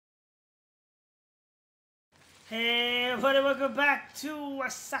Hey everybody, welcome back to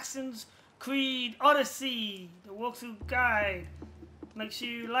Assassin's Creed Odyssey, the walkthrough guide. Make sure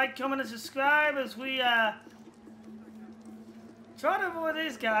you like, comment, and subscribe as we try to avoid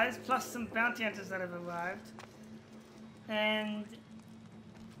these guys, plus some bounty hunters that have arrived. And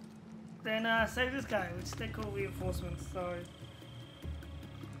then save this guy, which they call reinforcements, sorry.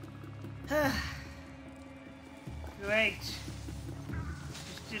 Great.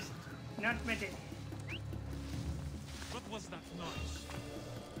 It's just not my day. What was that noise?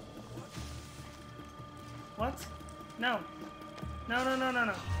 What? No.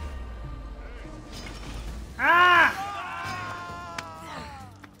 No. Ah!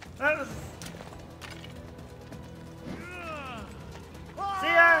 That was... See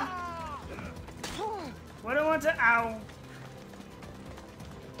ya! What do I want to... Ow.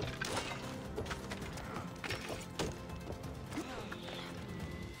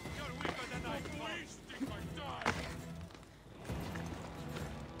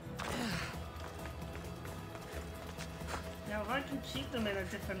 Now, if I can keep them in a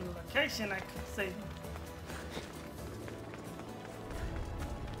different location, I could save them.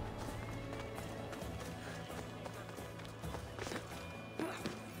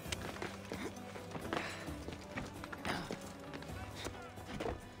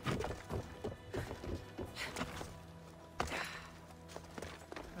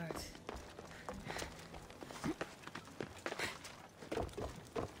 Right.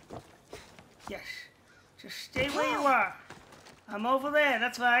 Yes. Just stay where you are. I'm over there,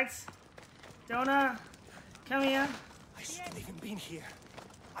 that's right. Don't, come here. I shouldn't even been here.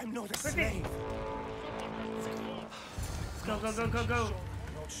 I'm not a slave. Let's go.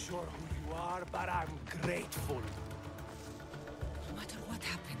 Not sure who you are, but I'm grateful. No matter what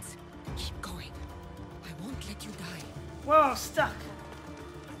happens, keep going. I won't let you die. Whoa, I'm stuck.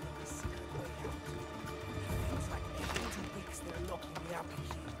 A secret way out. Things like 8 weeks they're locking me up in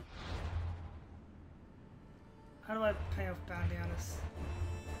here. How do I pay off bounty hunters?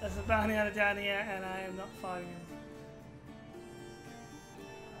 There's a bounty hunter down here and I am not fighting him.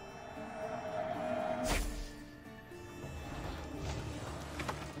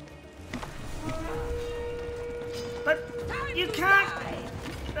 But you can't!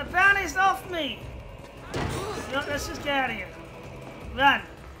 The bounty's off me! You know, let's just get out of here. Run!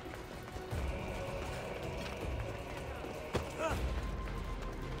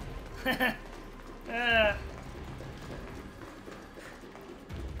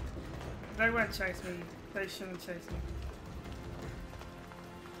 They won't chase me. They shouldn't chase me.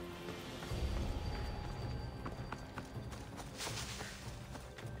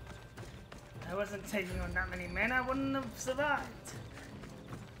 I wasn't taking on that many men, I wouldn't have survived.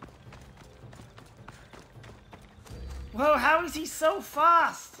 Whoa, how is he so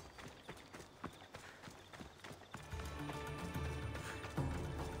fast?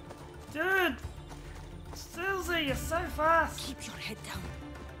 Dude! Stilsy, you're so fast! Keep your head down.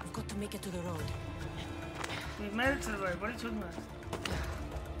 We've got to make it to the road. We've made it to the road, what are you talking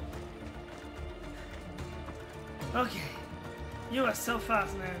about? Okay. You are so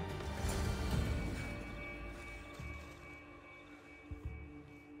fast, man.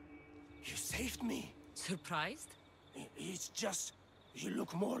 You saved me. Surprised? It's just... you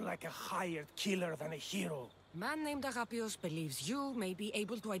look more like a hired killer than a hero. Man named Agapios believes you may be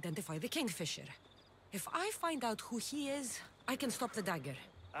able to identify the Kingfisher. If I find out who he is, I can stop the dagger.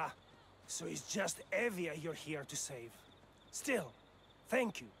 Ah, so it's just Evia you're here to save. Still,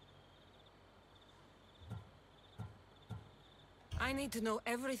 thank you. I need to know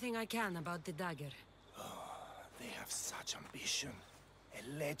everything I can about the dagger. They have such ambition.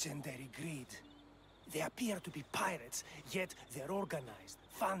 A legendary greed. They appear to be pirates, yet they're organized,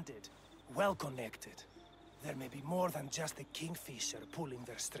 funded, well-connected. There may be more than just the Kingfisher pulling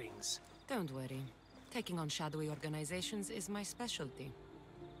their strings. Don't worry. Taking on shadowy organizations is my specialty.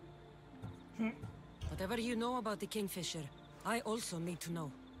 Whatever you know about the Kingfisher, I also need to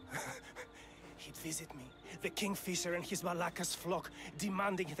know. He'd visit me, the Kingfisher and his Malacca's flock,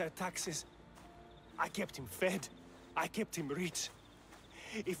 demanding their taxes. I kept him fed. I kept him rich.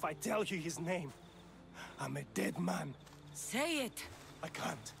 If I tell you his name, I'm a dead man. Say it! I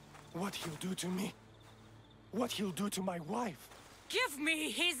can't. What he'll do to me. What he'll do to my wife. Give me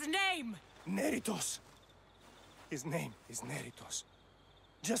his name! Neritos. His name is Neritos.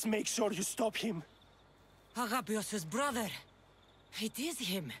 Just make sure you stop him. Agapios' brother. It is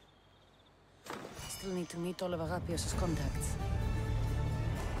him. I still need to meet all of Agapios' contacts.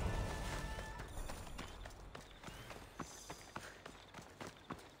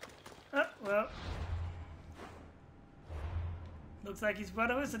 Oh, well. Looks like his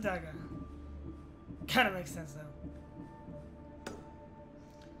brother is a dagger. Kind of makes sense though.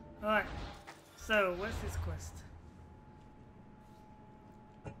 Alright, so what's this quest?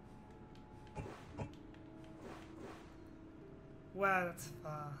 Wow, that's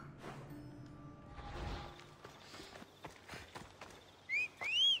far.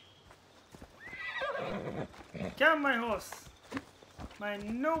 Come, my horse, my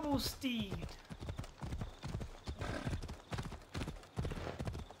noble steed.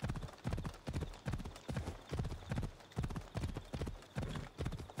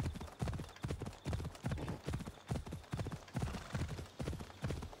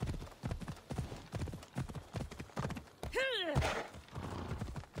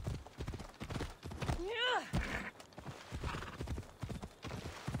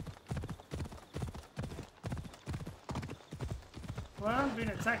 Well, I haven't been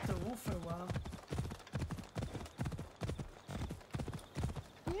attacked a wolf for a while.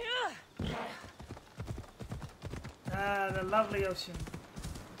 Ah, the lovely ocean.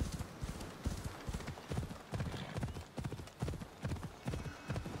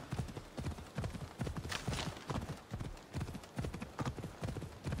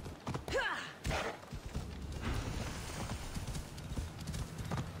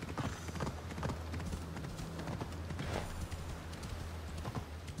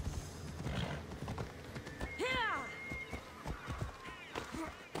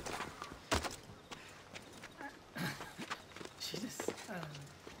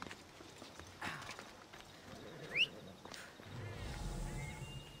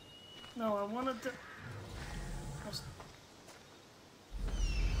 No, I wanted to...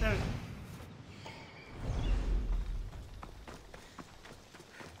 There we go.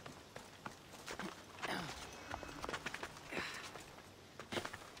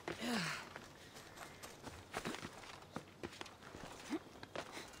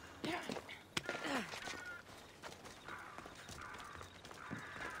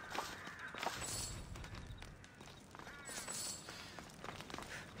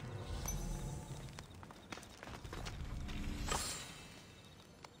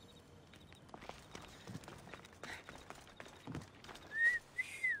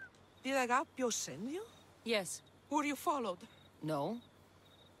 Did Agapios send you? Yes. Were you followed? No.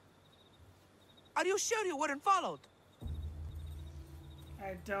 Are you sure you weren't followed?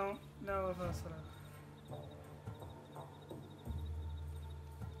 I don't know if I was sort of...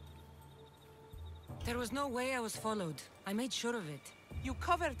 There was no way I was followed. I made sure of it. You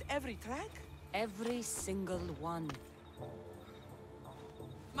covered every track? Every single one.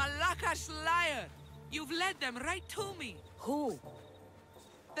 Malaka's liar! You've led them right to me! Who?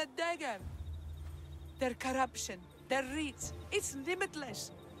 The dagger! Their corruption, their reach, it's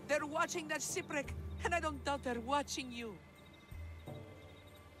limitless! They're watching that shipwreck, and I don't doubt they're watching you.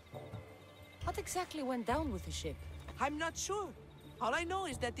 What exactly went down with the ship? I'm not sure. All I know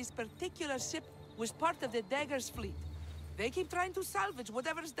is that this particular ship was part of the dagger's fleet. They keep trying to salvage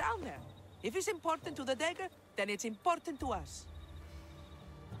whatever's down there. If it's important to the dagger, then it's important to us.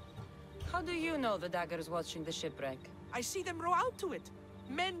 How do you know the dagger's watching the shipwreck? I see them row out to it.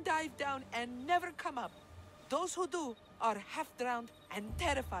 Men dive down and never come up. Those who do are half-drowned and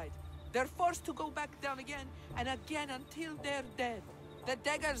terrified. They're forced to go back down again and again until they're dead. The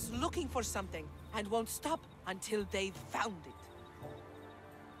dagger's looking for something and won't stop until they've found it.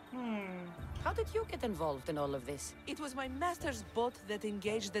 How did you get involved in all of this? It was my master's boat that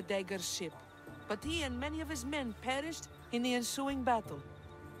engaged the dagger's ship, but he and many of his men perished in the ensuing battle.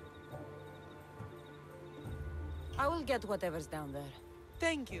 I will get whatever's down there.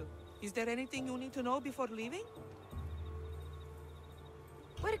 Thank you. Is there anything you need to know before leaving?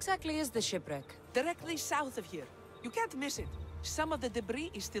 Where exactly is the shipwreck? Directly south of here. You can't miss it. Some of the debris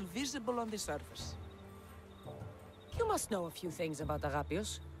is still visible on the surface. You must know a few things about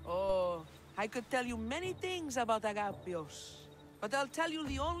Agapios. Oh, I could tell you many things about Agapios. But I'll tell you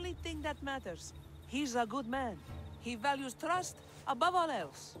the only thing that matters. He's a good man. He values trust above all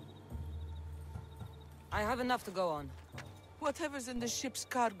else. I have enough to go on. Whatever's in the ship's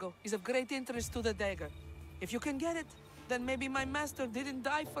cargo is of great interest to the dagger. If you can get it, then maybe my master didn't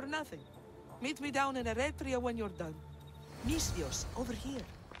die for nothing. Meet me down in Eretria when you're done. Misios, over here.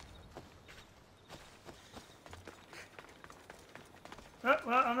 Oh,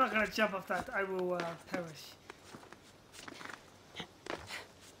 well, I'm not going to jump off that. I will perish.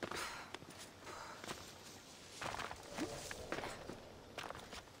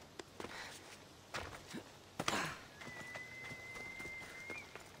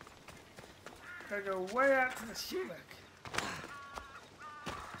 Gotta go way out to the shipwreck.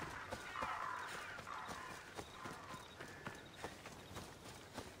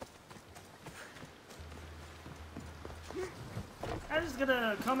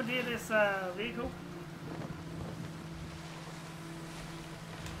 gonna commandeer this vehicle.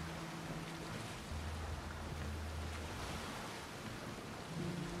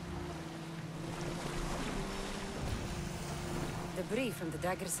 Debris from the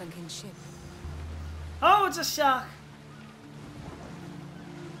dagger-sunken ship. Oh, it's a shark!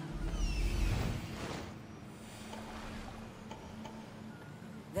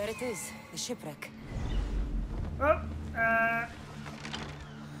 There it is, the shipwreck. Oh,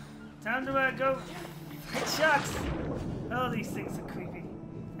 time to go fight sharks. Oh, these things are creepy.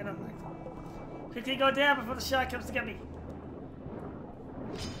 I don't like them. Quickly go down before the shark comes to get me.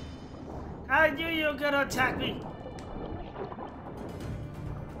 I knew you were gonna attack me.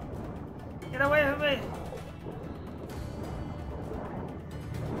 Get away from me.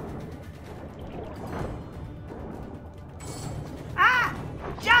 Ah!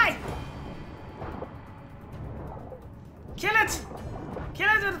 Die! Kill it! Kill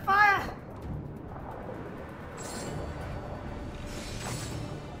it with fire!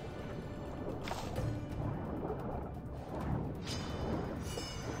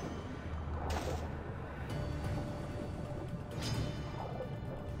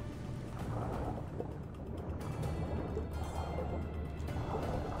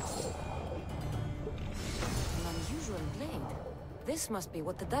 This must be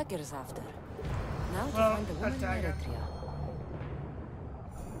what the dagger's after. Now to Well, find the woman in dagger. Eritrea.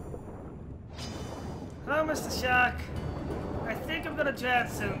 Hello, Mr. Shark. I think I'm gonna drown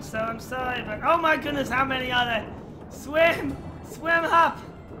soon, so I'm sorry, but oh my goodness, how many are there? Swim! Swim up!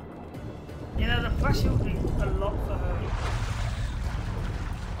 You know, the pressure will be a lot for her.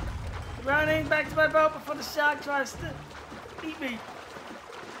 Running back to my boat before the shark tries to eat me.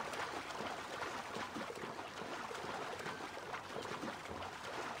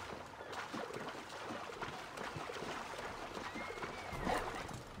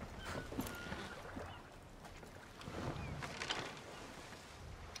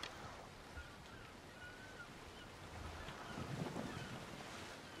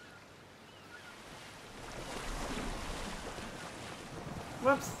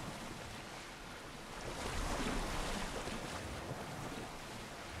 Whoops.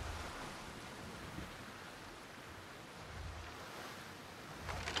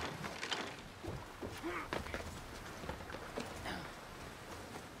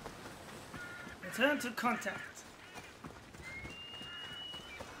 Return to contact.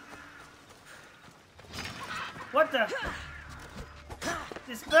 What the?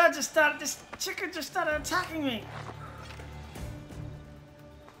 This bird just started, this chicken just started attacking me.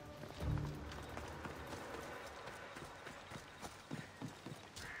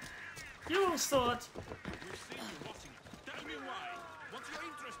 You saw it. Tell me why. What's your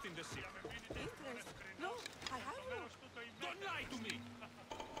interest in the ship? Interest? No, I have no. Don't lie to me.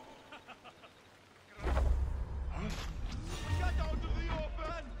 Get out of the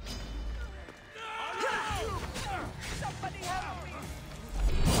open! Somebody help me!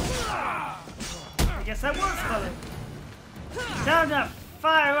 I guess that was funny. Time to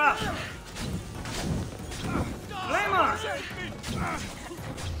fire up. Flame on.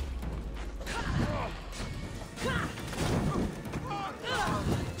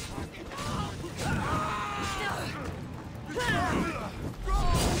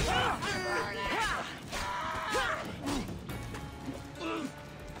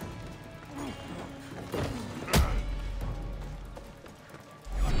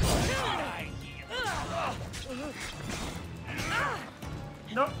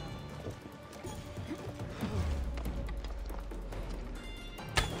 Nope.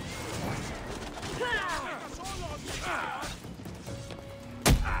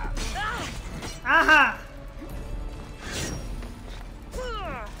 Aha!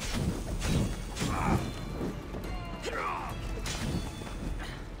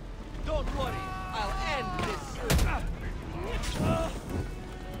 Don't worry, I'll end this.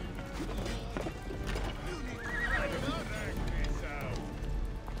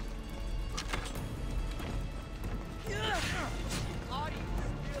 Are you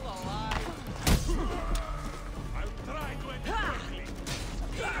still alive? I'll try to end it quickly.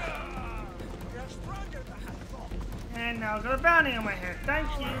 You're stronger than I thought. And now I've got a bounty on my head. Thank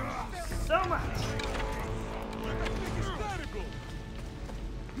you so much. Hysterical.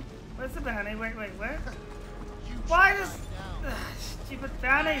 Where's the bounty? Wait, where? Why does... stupid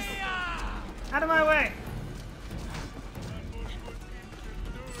bounties? Out of my way.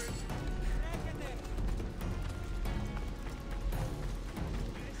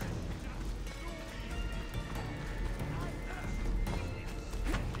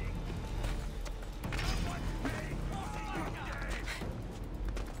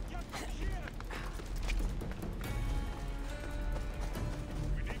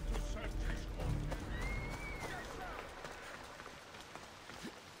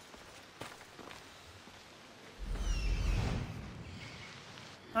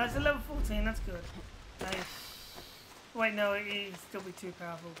 Oh, it's a level 14, that's good. Nice. Wait, no, it'd still be too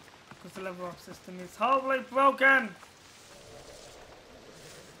powerful. Because the level up system is horribly broken!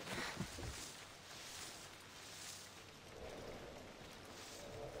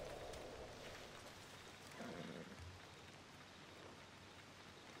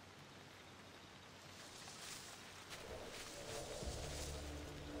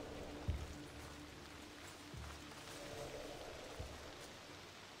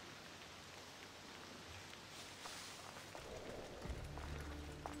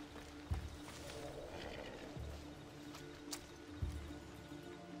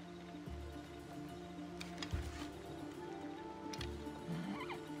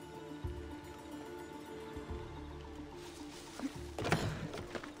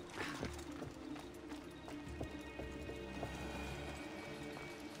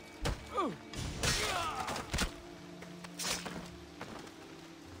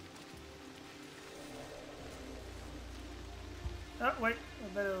 Oh, wait, I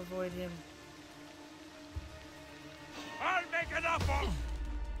better avoid him. I'll make an offer!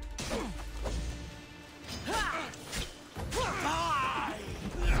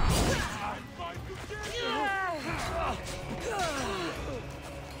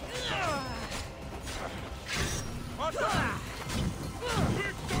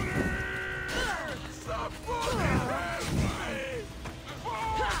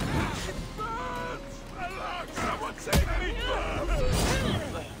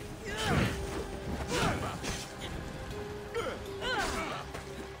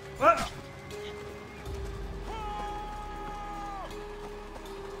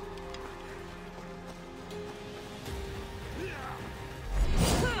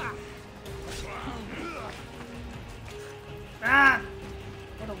 Ah!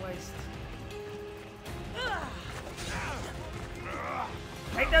 What a waste.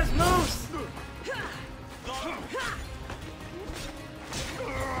 Take those moves!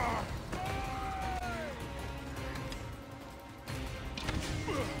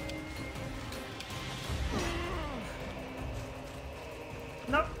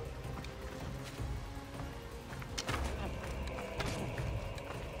 Nope.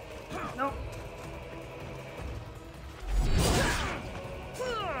 Nope.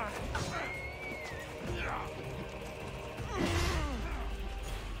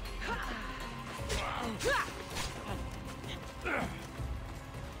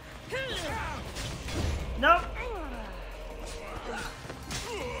 Nope.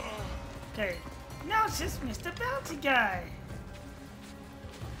 Okay. Now it's just Mr. Bounty Guy.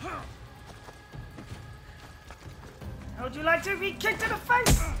 How would you like to be kicked in the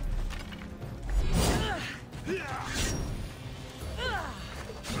face?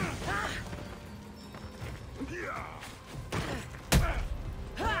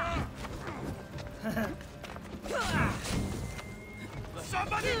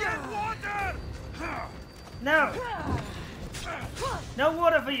 Somebody get water! No. No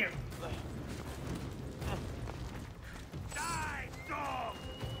water for you. Die, dog!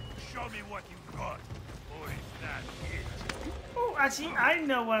 Show me what you've got. Or is that it? Oh, actually, I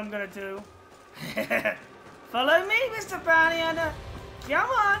know what I'm gonna do. Follow me, Mr. Bounty Hunter. Come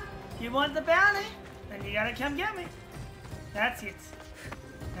on. You want the bounty? Then you gotta come get me. That's it.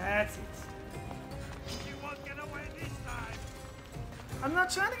 That's it. You won't get away this time. I'm not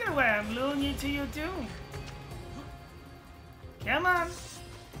trying to get away. I'm luring you to your doom. Come on.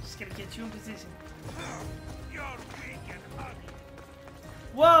 Just gonna get you in position. You're weak and ugly.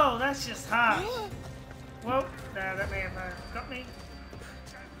 Whoa, that's just harsh. Whoa, no, that may have got me.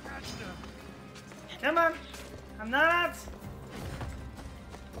 Come on. I'm not.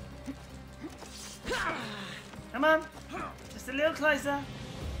 Come on. Just a little closer.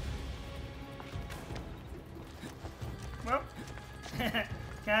 Well, can't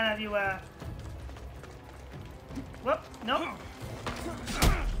have you, whoop, nope.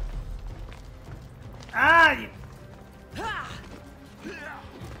 Ah, you.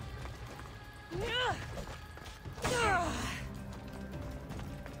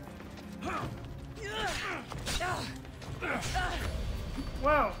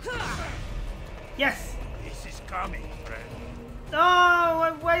 Whoa. Yes. This is coming, friend. Oh,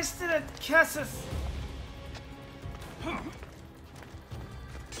 I wasted it, Cassus.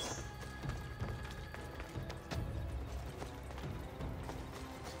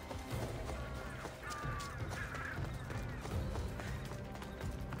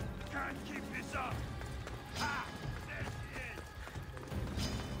 Can't keep this up. Ha! There she is.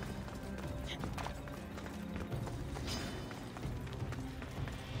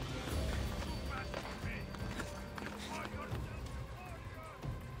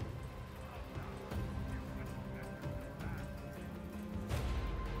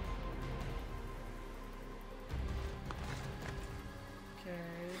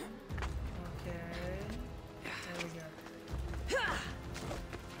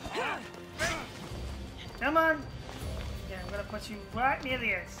 want you right near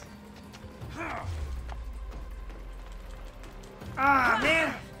the edge. Ah,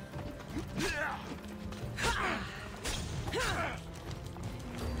 man!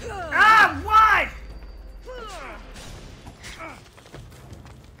 Ah, why?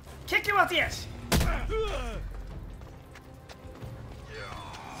 Kick you off the edge.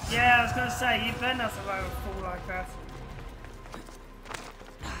 Yeah, I was gonna say, you better not survive a fool like that.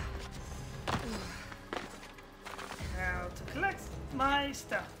 Now, to collect my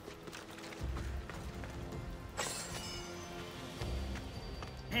stuff.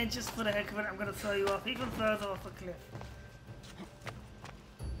 And just for the heck of it, I'm gonna throw you off even further off a cliff.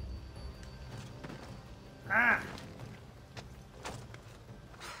 Ah!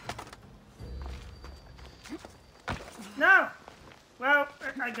 No! Well,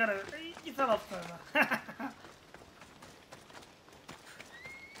 I gotta... You fell off further.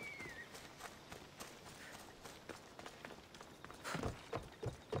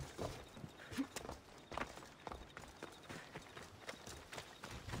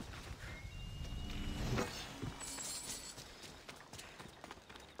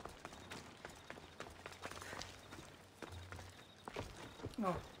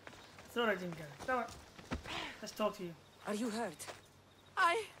 Oh, thought I didn't get it. Come on. Let's talk to you. Are you hurt?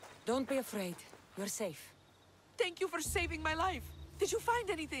 I... Don't be afraid. You're safe. Thank you for saving my life. Did you find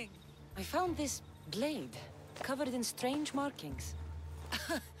anything? I found this blade, covered in strange markings.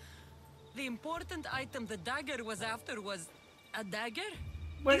 The important item the dagger was after was a dagger?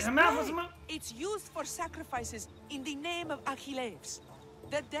 Wait, This her mouth was blade, it's used for sacrifices in the name of Achilles.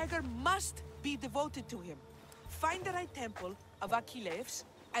 That dagger must be devoted to him. Find the right temple of Achilles,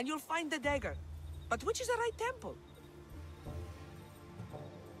 and you'll find the dagger. But which is the right temple?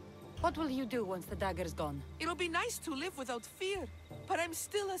 What will you do once the dagger's gone? It'll be nice to live without fear, but I'm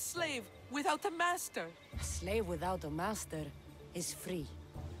still a slave without a master. A slave without a master is free.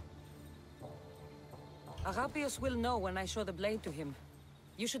 Agapios will know when I show the blade to him.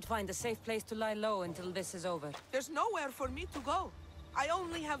 You should find a safe place to lie low until this is over. There's nowhere for me to go. I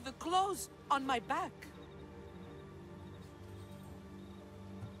only have the clothes on my back.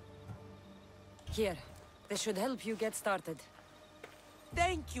 Here, this should help you get started.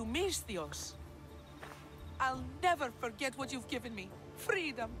 Thank you, Misthios. I'll never forget what you've given me.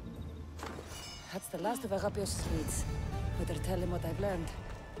 Freedom. That's the last of Agapios' needs. Better tell him what I've learned.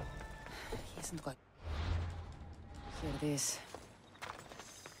 He isn't quite... Here it is.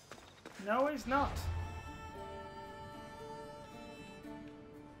 No, he's not.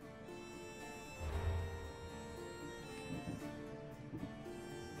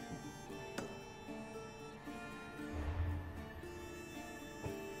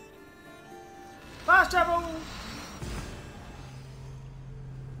 Fast travel!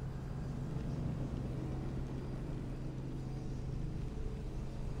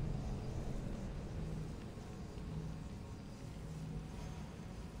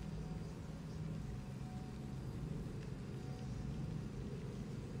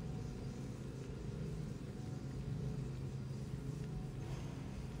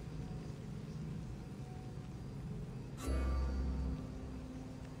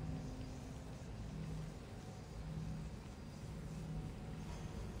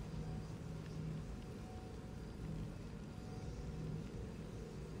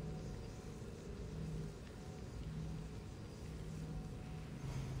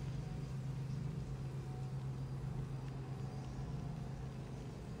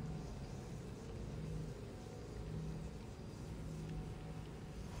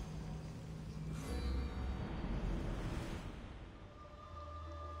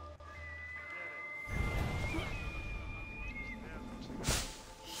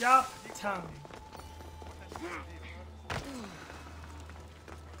 Sharp tongue.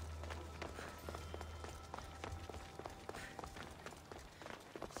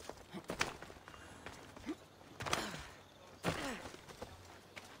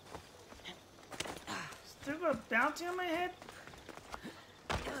 Still got a bounty on my head?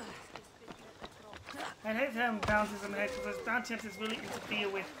 I'd hate to have bounties on my head because those bounty hunters really interfere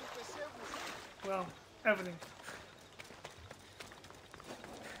with, well, everything.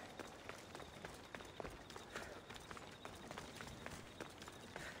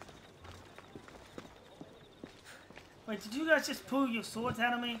 Wait, did you guys just pull your swords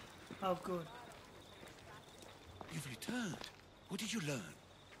out of me? Oh, good. You've returned. What did you learn?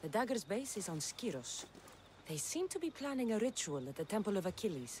 The dagger's base is on Skiros. They seem to be planning a ritual at the Temple of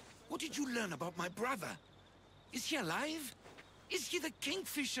Achilles. What did you learn about my brother? Is he alive? Is he the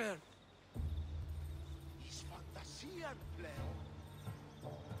Kingfisher? He's Fantasian,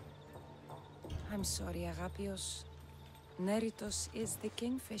 Leo. I'm sorry, Agapios. Neritos is the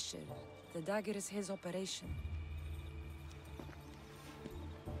Kingfisher. The dagger is his operation.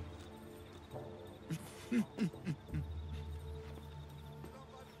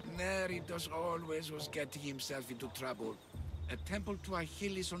 Neritos always was getting himself into trouble. A temple to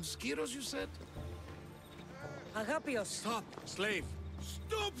Achilles on Skiros, you said? Agapios! Stop, slave!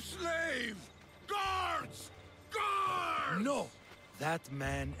 Stop, slave! Guards! Guards! No! That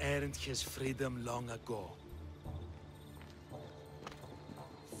man earned his freedom long ago.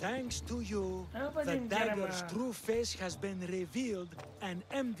 Thanks to you, the dagger's true face has been revealed and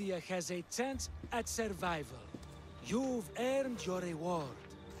Emdia has a chance at survival. You've earned your reward.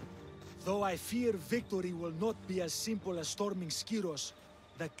 Though I fear victory will not be as simple as storming Skiros,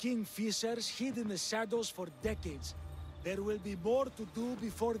 the Kingfishers hid in the shadows for decades. There will be more to do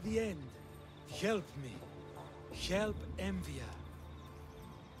before the end. Help me. Help Emdia.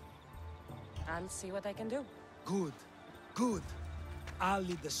 I'll see what I can do. Good. Good. I'll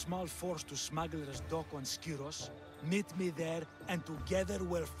lead a small force to Smuggler's Dock on Skiros. Meet me there, and together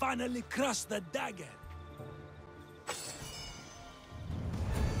we'll finally crush the dagger!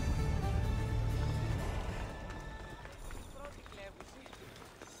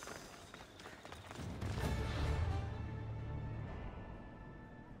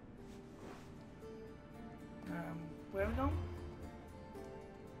 Where are we going?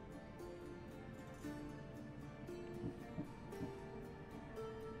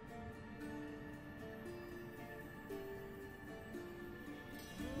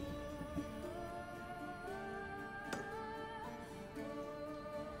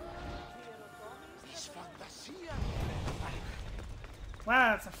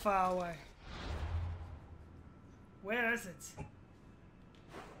 Wow, that's a far away. Where is it?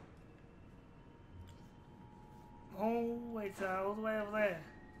 Oh, it's all the way over there.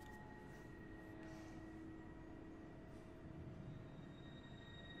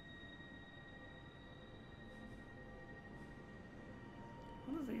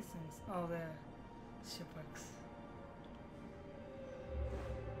 What are these things? Oh, they're shipwrecks.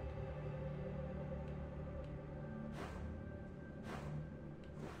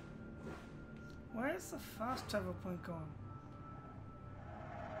 Where is the fast travel point going?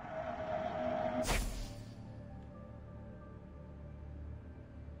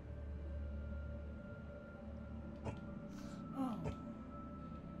 Oh.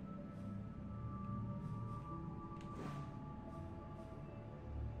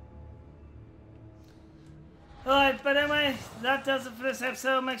 Alright, but anyway, that does it for this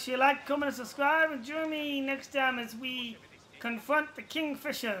episode. Make sure you like, comment, and subscribe, and join me next time as we confront the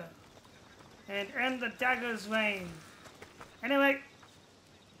Kingfisher and end the dagger's reign. Anyway,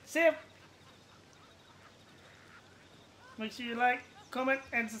 see ya! Make sure you like, comment,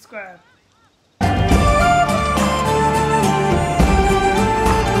 and subscribe.